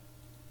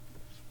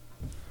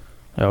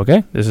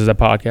Okay, this is a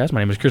podcast.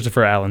 My name is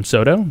Christopher Allen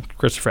Soto.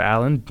 Christopher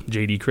Allen,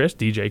 JD Chris,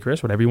 DJ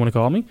Chris, whatever you want to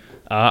call me.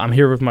 I'm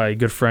here with my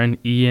good friend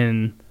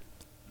Ian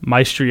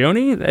Maestro.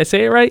 Did I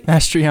say it right?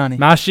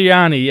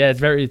 Mastriani. Yeah,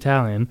 it's very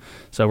Italian.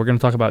 So we're going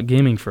to talk about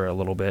gaming for a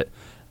little bit.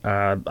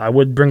 I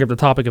would bring up the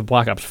topic of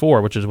Black Ops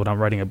 4, which is what I'm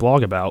writing a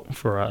blog about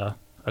for a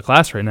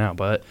class right now.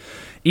 But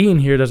Ian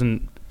here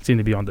doesn't seem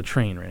to be on the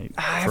train, right?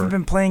 I haven't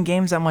been playing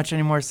games that much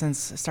anymore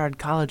since I started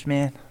college,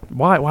 man.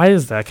 Why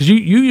is that? Because you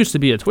used to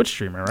be a Twitch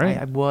streamer, right?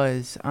 I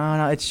was. I don't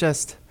know. It's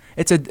just,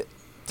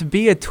 to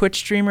be a Twitch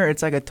streamer,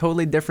 it's like a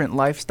totally different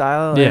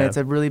lifestyle, and it's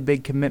a really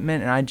big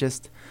commitment, and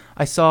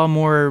I saw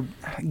more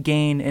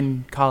gain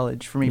in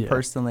college for me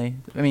personally.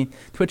 I mean,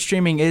 Twitch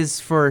streaming is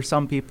for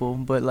some people,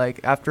 but like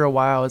after a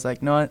while, I was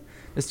like, no,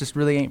 this just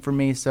really ain't for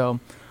me.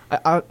 So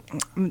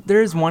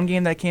there is one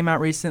game that came out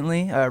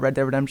recently, Red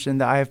Dead Redemption,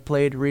 that I have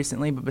played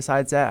recently, but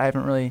besides that, I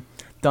haven't really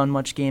done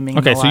much gaming.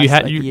 Okay, so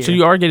year. So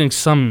you are getting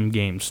some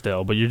games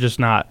still, but you're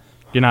not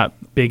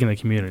big in the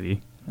community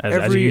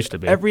as you used to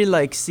be. Every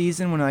like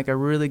season when like a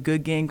really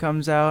good game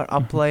comes out,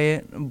 I'll play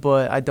it,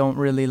 but I don't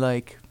really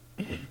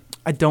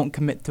I don't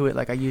commit to it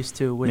like I used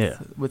to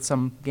with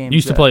some games. You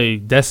used to play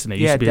Destiny.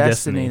 You used to be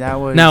Destiny. That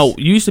was now.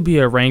 You used to be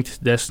a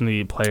ranked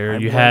Destiny player.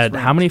 You had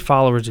how many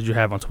followers did you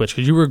have on Twitch?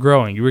 Because you were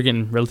growing. You were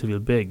getting relatively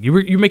big. You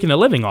were making a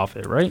living off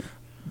it, right?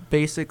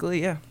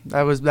 Basically, yeah.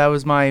 That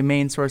was my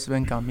main source of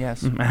income.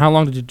 Yes. And how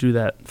long did you do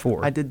that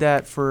for? I did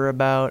that for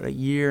about a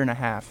year and a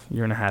half.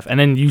 And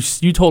then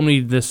you told me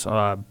this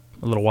a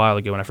little while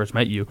ago when I first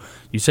met you.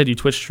 You said you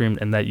Twitch streamed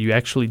and that you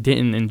actually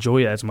didn't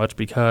enjoy it as much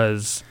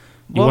because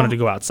you wanted to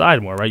go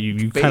outside more, right?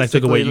 You kind of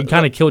took away. You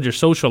kind of killed your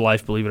social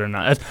life, believe it or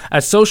not.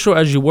 As social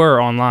as you were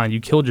online,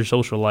 you killed your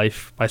social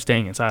life by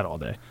staying inside all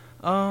day.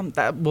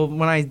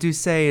 When I do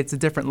say it's a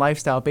different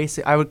lifestyle,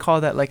 basically I would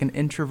call that like an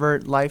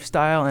introvert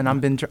lifestyle, and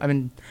I've been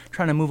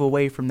trying to move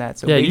away from that.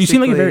 So you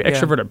seem like a very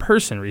extroverted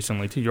person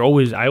recently too.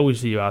 I always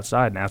see you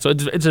outside now, so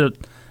it's a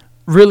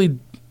really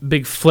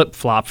big flip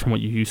flop from what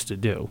you used to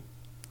do.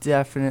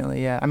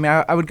 Definitely, yeah. I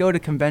mean, I would go to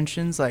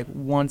conventions like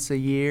once a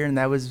year, and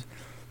that was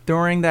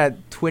during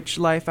that Twitch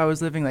life I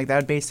was living. Like that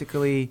would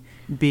basically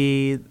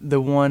be the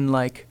one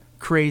like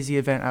crazy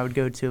event I would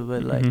go to,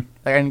 but like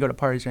I didn't go to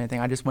parties or anything.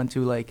 I just went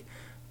to like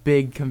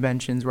big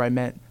conventions where I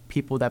met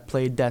people that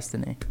played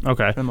Destiny.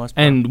 Okay. For the most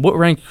part. And what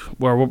rank,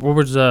 or what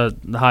was the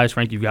highest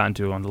rank you've gotten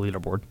to on the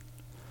leaderboard?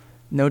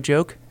 No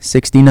joke,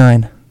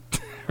 69.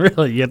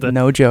 Really?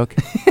 No joke.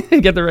 You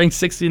get the rank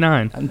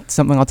 69.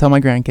 Something I'll tell my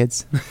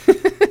grandkids.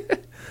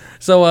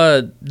 So,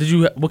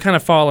 what kind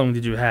of following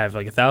did you have?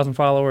 Like 1,000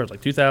 followers,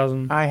 like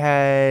 2,000? I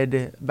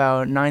had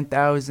about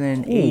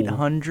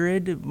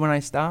 9,800 when I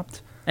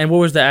stopped. And what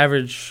was the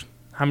average?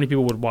 How many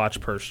people would watch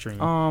per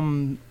stream?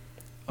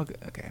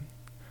 Okay.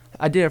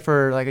 I did it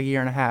for like a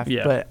year and a half,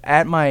 but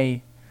at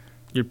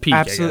your peak,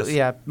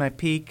 absolutely, my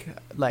peak,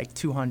 like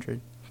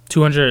 200.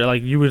 200,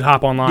 like you would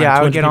hop online. Yeah,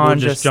 I would get on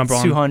just jump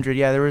on. 200.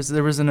 Yeah, there was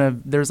an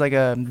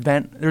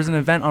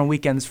event on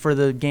weekends for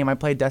the game I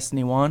played,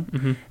 Destiny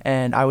 1,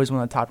 and I was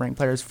one of the top ranked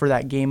players for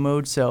that game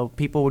mode. So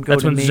people would go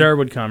to me. That's when Xur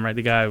would come, right?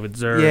 The guy with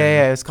Xur.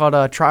 Yeah, it's called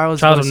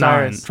Trials of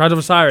Osiris. 9. Trials of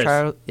Osiris.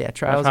 Trials of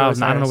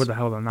Osiris. I don't know where the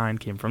hell the 9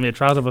 came from. Yeah,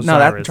 Trials of Osiris. No,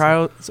 that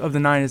Trials of the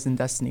 9 is in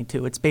Destiny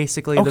 2. It's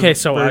basically the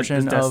version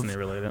it's Destiny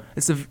related.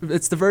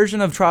 It's the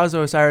version of Trials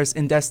of Osiris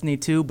in Destiny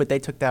 2, but they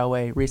took that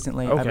away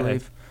recently, I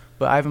believe.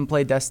 But I haven't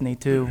played Destiny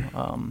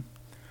 2.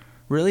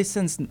 Really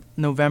since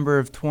November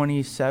of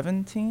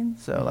 2017,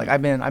 so like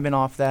I've been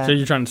off that. So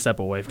you're trying to step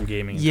away from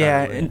gaming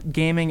entirely? Yeah, and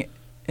gaming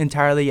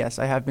entirely, yes.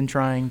 I have been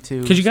trying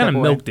to. Because you kind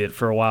of milked it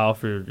for a while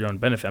for your own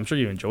benefit. I'm sure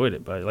you enjoyed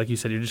it, but like you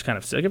said, you're just kind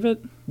of sick of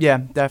it? Yeah,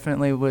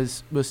 definitely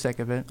was sick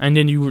of it. And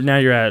then now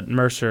you're at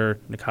Mercer,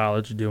 the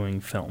college, doing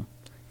film.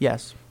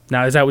 Yes.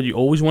 Now, is that what you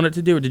always wanted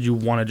to do, or did you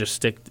want to just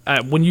stick?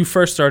 When you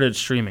first started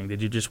streaming,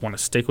 did you just want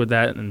to stick with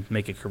that and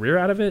make a career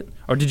out of it,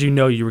 or did you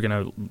know you were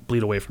going to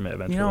bleed away from it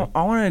eventually? You know,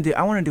 I want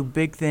to do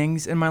big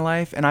things in my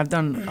life, and I've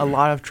done a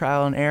lot of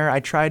trial and error.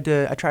 I tried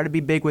to be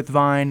big with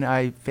Vine.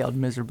 I failed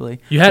miserably.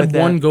 You had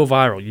one go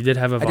viral. You did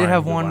have a Vine. I did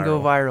have one go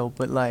viral,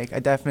 but like I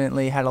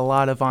definitely had a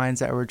lot of Vines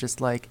that were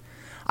just like.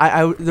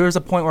 There was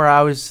a point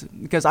where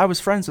because I was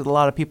friends with a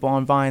lot of people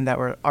on Vine that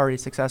were already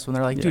successful, and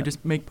they're like, dude,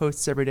 just make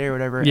posts every day or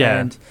whatever. Yeah.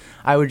 And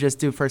I would just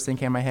do first thing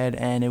came in my head,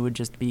 and it would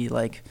just be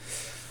like,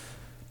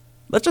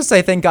 let's just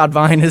say, thank God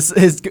Vine is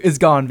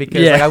gone,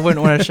 because like, I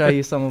wouldn't want to show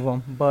you some of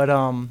them. But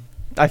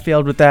I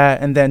failed with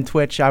that, and then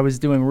Twitch, I was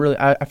doing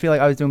I feel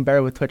like I was doing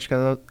better with Twitch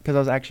because I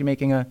was actually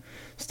making a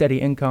steady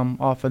income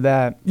off of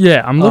that.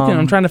 Yeah,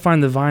 I'm trying to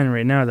find the Vine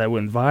right now that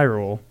went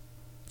viral.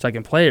 So I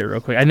can play it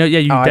real quick. I know,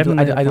 you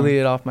definitely. I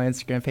deleted it off my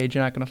Instagram page.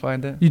 You're not gonna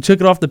find it. You took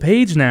it off the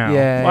page now.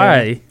 Yeah.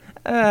 Why?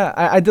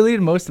 I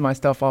deleted most of my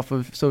stuff off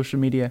of social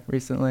media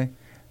recently.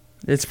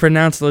 It's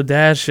pronounced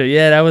Lodasha.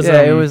 Yeah, that was.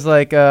 Yeah, it was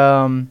like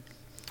a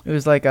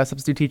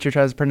substitute teacher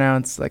tries to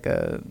pronounce like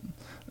a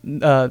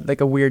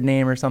weird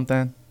name or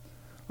something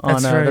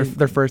on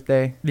their first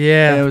day.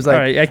 Yeah, and it was like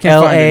right, I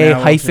can't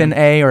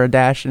LA-A or a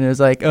dash, and it was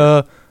like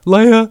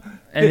Leia.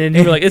 And then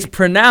you were like, it's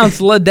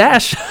pronounced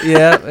Lodasha.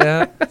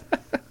 Yeah.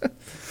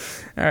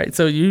 All right,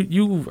 so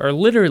you are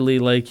literally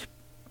like,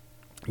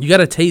 you got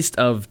a taste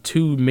of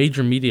 2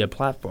 major media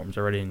platforms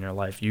already in your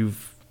life.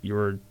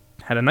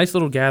 Had a nice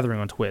little gathering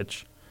on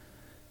Twitch.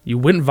 You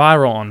went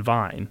viral on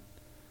Vine.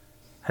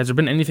 Has there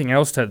been anything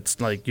else that's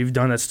like you've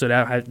done that stood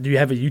out? Do you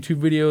have a YouTube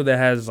video that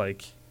has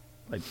like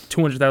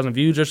 200,000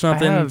 views or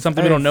something?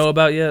 Something we don't know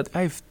about yet?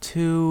 I have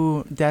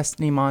 2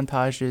 Destiny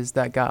montages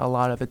that got a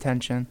lot of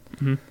attention.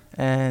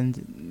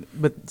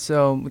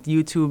 So with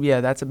YouTube,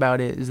 yeah, that's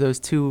about it. Is those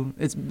 2?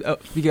 It's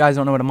if you guys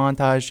don't know what a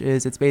montage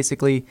is, it's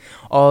basically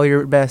all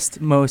your best,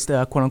 most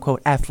quote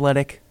unquote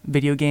athletic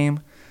video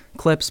game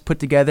clips put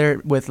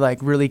together with like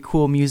really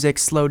cool music,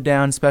 slowed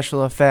down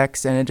special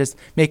effects, and it just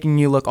making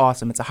you look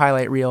awesome. It's a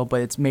highlight reel,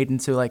 but it's made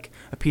into like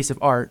a piece of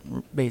art,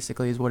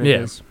 basically, is what it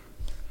is.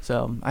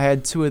 So I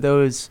had 2 of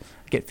those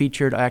get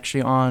featured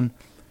actually on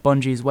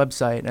Bungie's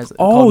website.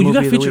 You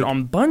got featured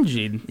on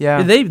Bungie.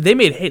 Yeah, they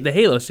made the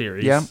Halo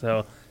series. Yeah.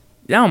 So,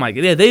 oh my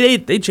god, yeah,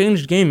 they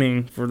changed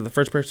gaming for the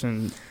first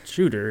person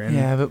shooter.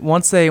 And but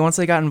once they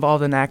got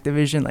involved in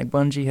Activision, like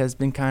Bungie has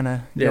been kind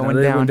of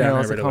going downhill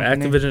as a company.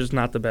 Activision is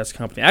not the best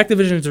company.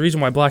 Activision is the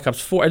reason why Black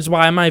Ops 4. It's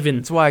why I'm not even.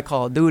 It's why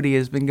Call of Duty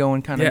has been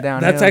going kind of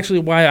downhill. That's actually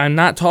why I'm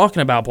not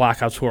talking about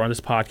Black Ops 4 on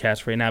this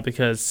podcast right now,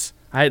 because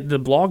the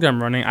blog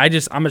I'm running,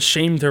 I'm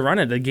ashamed to run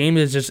it. The game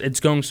is it's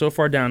going so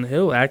far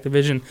downhill.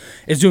 Activision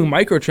is doing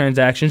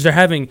microtransactions. They're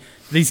having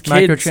these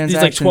kids, these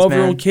like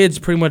 12-year-old kids,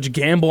 pretty much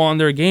gamble on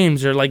their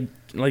games. They're like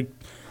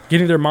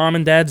getting their mom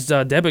and dad's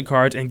debit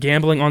cards and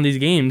gambling on these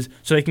games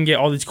so they can get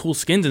all these cool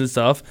skins and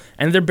stuff.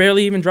 And they're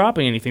barely even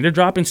dropping anything. They're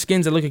dropping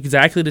skins that look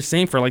exactly the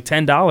same for like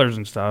 $10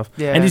 and stuff.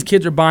 Yeah. And these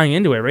kids are buying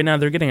into it right now.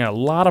 They're getting a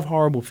lot of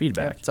horrible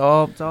feedback. Yeah, it's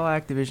all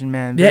Activision,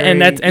 man. Yeah,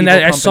 and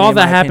I saw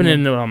that happen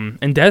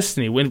in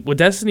Destiny. With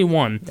Destiny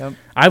 1, yep.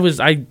 I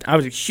was a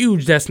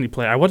huge Destiny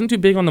player. I wasn't too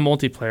big on the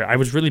multiplayer. I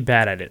was really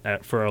bad at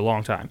it for a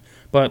long time.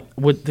 But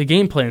with the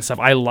gameplay and stuff,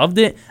 I loved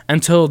it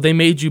until they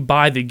made you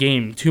buy the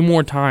game 2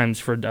 more times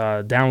for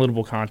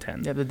downloadable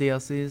content. Yeah, the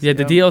DLCs. Yeah,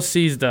 the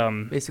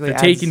DLCs, basically the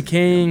Taken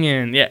King,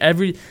 and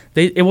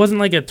it wasn't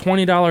like a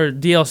 $20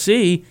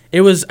 DLC.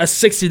 It was a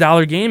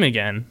 $60 game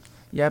again.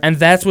 Yep. And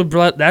that's what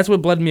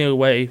bled me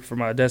away from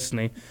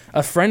Destiny.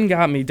 A friend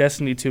got me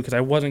Destiny 2 because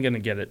I wasn't gonna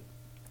get it.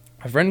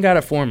 A friend got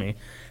it for me,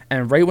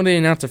 and right when they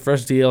announced the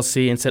first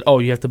DLC and said, "Oh,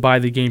 you have to buy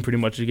the game pretty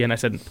much again," I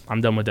said,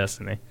 "I'm done with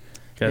Destiny."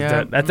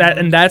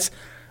 That's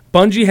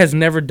Bungie has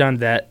never done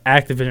that.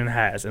 Activision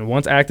has, and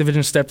once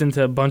Activision stepped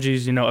into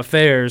Bungie's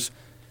affairs,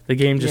 the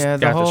game just got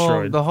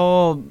destroyed. The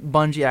whole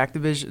Bungie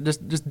Activision,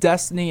 just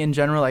Destiny in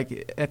general.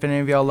 Like, if any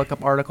of y'all look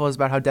up articles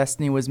about how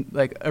Destiny was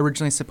like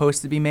originally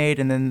supposed to be made,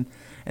 and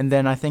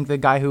then I think the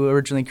guy who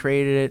originally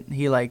created it,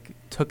 he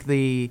took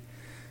the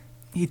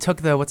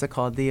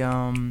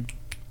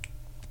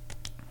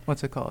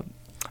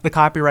the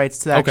copyrights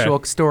to the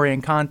actual story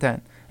and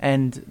content.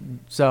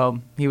 And so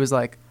he was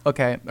like,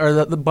 okay, or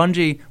the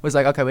Bungie was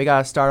like, okay, we got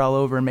to start all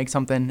over and make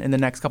something in the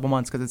next couple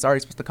months because it's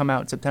already supposed to come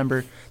out in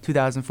September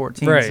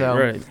 2014. Right.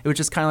 It was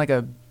just kind of like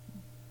a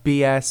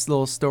BS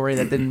little story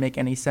that didn't make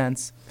any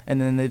sense. And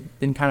then they've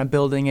been kind of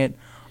building it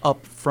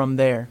up from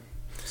there.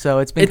 So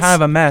it's been kind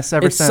of a mess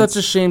ever since. It's such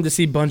a shame to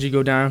see Bungie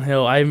go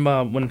downhill.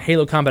 When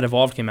Halo Combat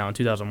Evolved came out in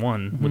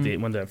 2001,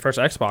 when the first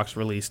Xbox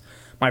released,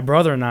 my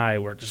brother and I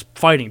were just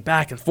fighting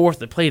back and forth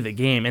to play the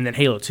game, and then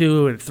Halo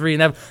 2 and 3,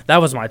 and that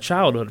was my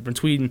childhood.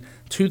 Between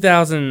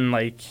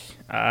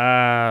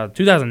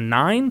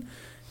 2009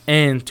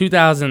 and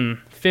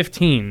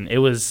 2015, it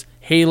was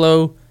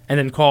Halo and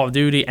then Call of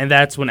Duty, and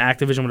that's when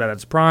Activision was at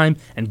its prime,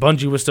 and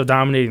Bungie was still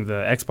dominating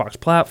the Xbox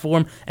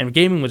platform, and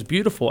gaming was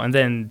beautiful, and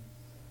then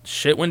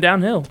shit went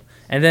downhill.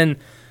 And then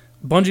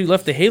Bungie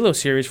left the Halo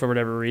series for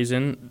whatever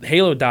reason.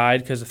 Halo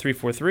died because of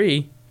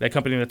 343, that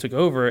company that took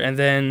over, and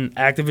then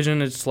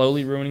Activision is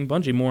slowly ruining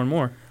Bungie more and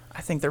more.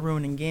 I think they're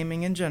ruining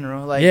gaming in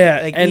general.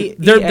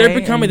 They're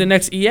becoming the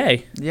next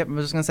EA. Yep, I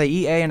was just gonna say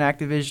EA and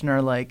Activision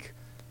are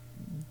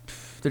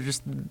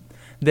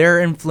their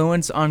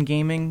influence on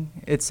gaming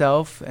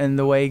itself and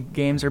the way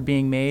games are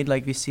being made.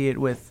 Like you see it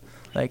with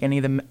any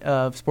of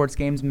the sports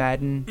games,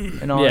 Madden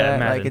and all that.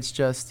 Madden. It's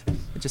just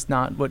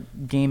not what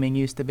gaming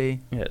used to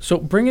be. Yeah. So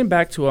bringing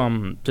back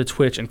to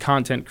Twitch and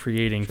content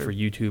creating for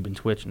YouTube and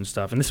Twitch and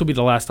stuff, and this will be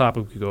the last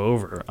topic we could go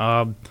over.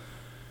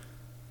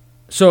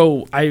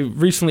 So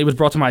it was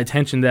brought to my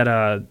attention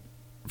that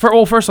first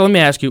of all, let me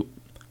ask you,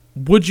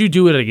 would you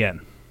do it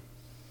again?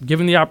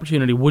 Given the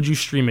opportunity, would you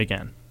stream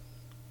again?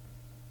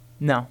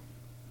 No,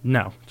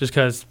 just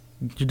because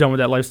you're done with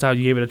that lifestyle,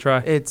 you gave it a try?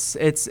 It's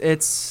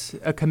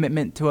a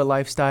commitment to a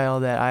lifestyle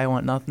that I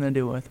want nothing to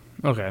do with.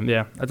 Okay,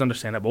 yeah, that's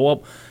understandable.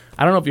 Well,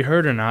 I don't know if you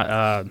heard or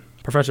not,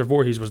 Professor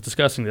Voorhees was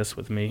discussing this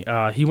with me.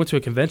 He went to a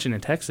convention in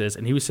Texas,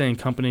 and he was saying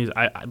companies,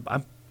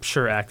 I'm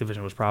sure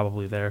Activision was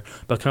probably there,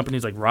 but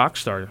companies like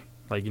Rockstar,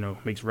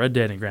 makes Red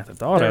Dead and Grand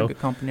Theft Auto, they're a good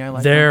company. I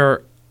like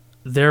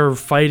they're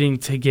fighting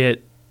to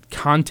get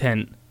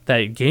content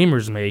that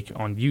gamers make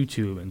on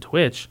YouTube and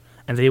Twitch,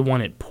 and they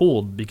want it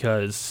pulled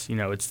because,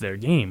 it's their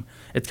game.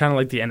 It's kind of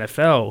like the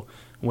NFL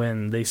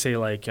when they say,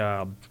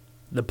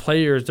 the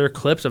players, their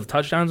clips of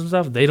touchdowns and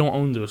stuff, they don't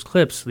own those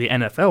clips. The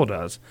NFL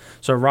does.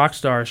 So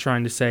Rockstar is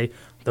trying to say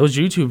those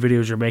YouTube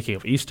videos you're making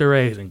of Easter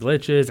eggs and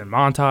glitches and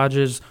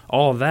montages,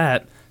 all of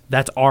that,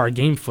 that's our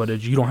game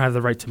footage. You don't have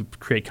the right to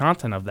create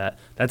content of that.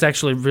 That's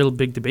actually a real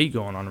big debate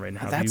going on right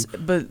now.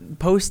 But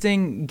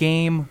posting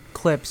game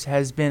clips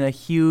has been a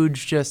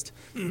huge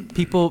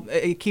people.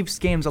 It keeps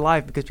games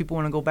alive because people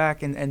want to go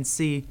back and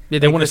see. Yeah,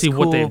 they want to see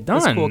what they've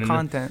done. This cool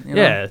content. You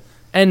know? Yeah.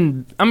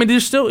 And I mean,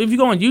 there's still, if you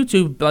go on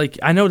YouTube, like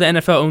I know the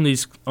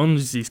NFL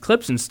owns these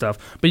clips and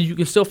stuff, but you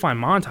can still find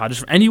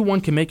montages. Anyone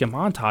can make a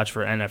montage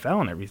for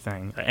NFL and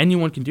everything.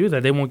 Anyone can do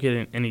that. They won't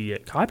get any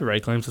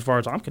copyright claims, as far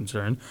as I'm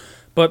concerned.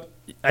 But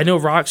I know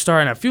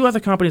Rockstar and a few other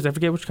companies, I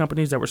forget which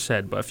companies that were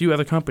said, but a few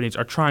other companies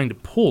are trying to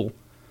pull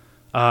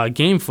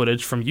game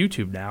footage from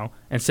YouTube now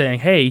and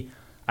saying, "Hey,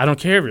 I don't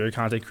care if you're a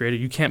content creator,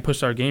 you can't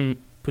post our game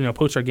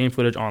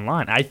footage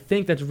online." I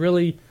think that's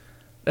really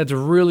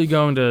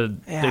going to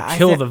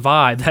kill the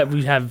vibe that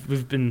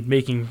we've been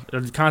making,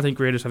 the content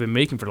creators have been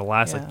making for the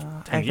last 10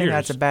 years. I think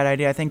that's a bad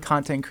idea. I think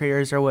content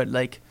creators are what,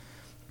 like,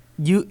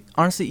 you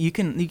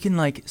can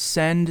like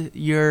send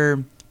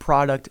your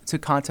product to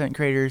content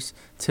creators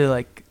to,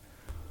 like,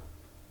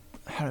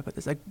 how do I put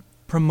this, like,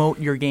 promote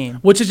your game.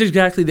 Which is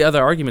exactly the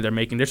other argument they're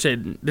making. They're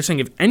saying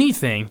if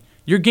anything,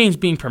 your game's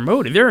being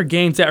promoted. There are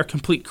games that are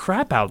complete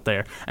crap out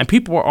there, and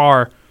people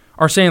are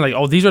saying, like,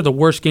 oh, these are the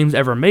worst games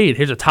ever made.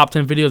 Here's a top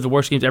 10 video of the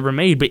worst games ever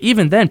made. But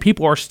even then,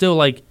 people are still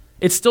like,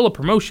 it's still a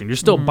promotion. You're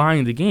still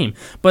buying the game.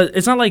 But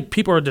it's not like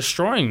people are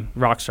destroying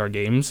Rockstar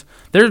games.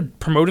 They're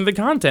promoting the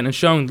content and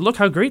showing, look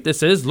how great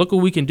this is. Look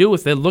what we can do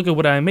with it. Look at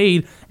what I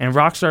made. And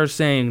Rockstar's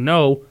saying,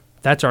 no,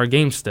 that's our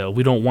game still.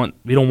 We don't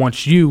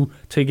want you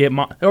to get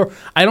or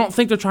I don't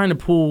think they're trying to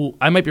pull,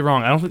 I might be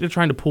wrong. I don't think they're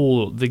trying to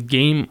pull the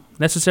game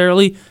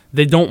necessarily.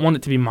 They don't want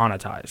it to be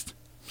monetized.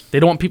 They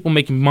don't want people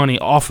making money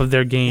off of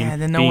their game. Yeah,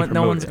 then no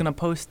one's gonna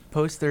post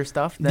their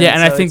stuff. Then, yeah,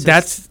 and so I think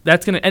that's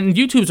gonna, and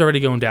YouTube's already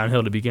going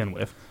downhill to begin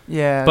with.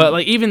 Yeah. But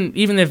like even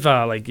if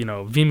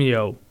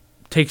Vimeo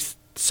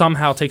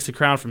somehow takes the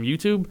crown from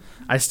YouTube,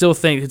 I still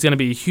think it's gonna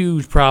be a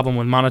huge problem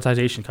when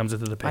monetization comes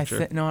into the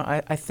picture.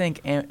 I think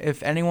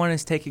if anyone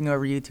is taking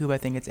over YouTube, I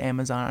think it's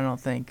Amazon. I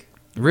don't think.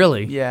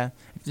 Really? Yeah.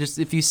 Just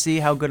if you see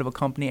how good of a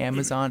company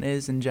Amazon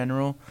is in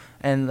general,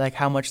 and like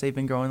how much they've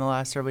been growing the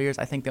last several years,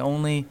 I think the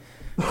only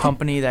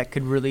company that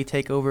could really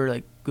take over,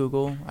 like,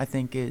 Google, I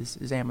think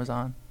is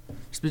Amazon.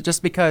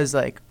 Just because,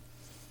 like,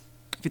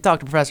 if you talk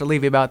to Professor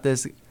Levy about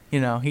this, he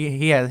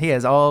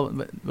has all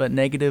but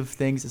negative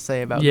things to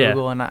say about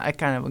Google, and I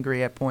kind of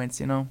agree at points,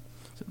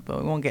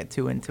 but we won't get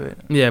too into it.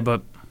 Yeah,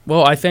 but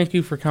I thank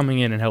you for coming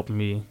in and helping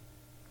me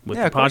with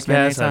the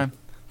podcast.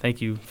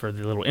 Thank you for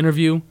the little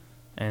interview,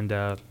 and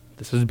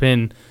this has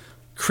been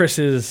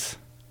Chris's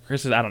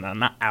I don't know,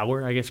 not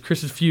hour, I guess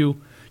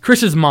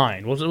Chris's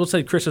mind. We'll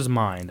say Chris's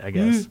mind, I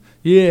guess.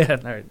 Yeah.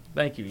 All right.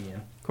 Thank you, Ian.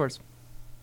 Of course.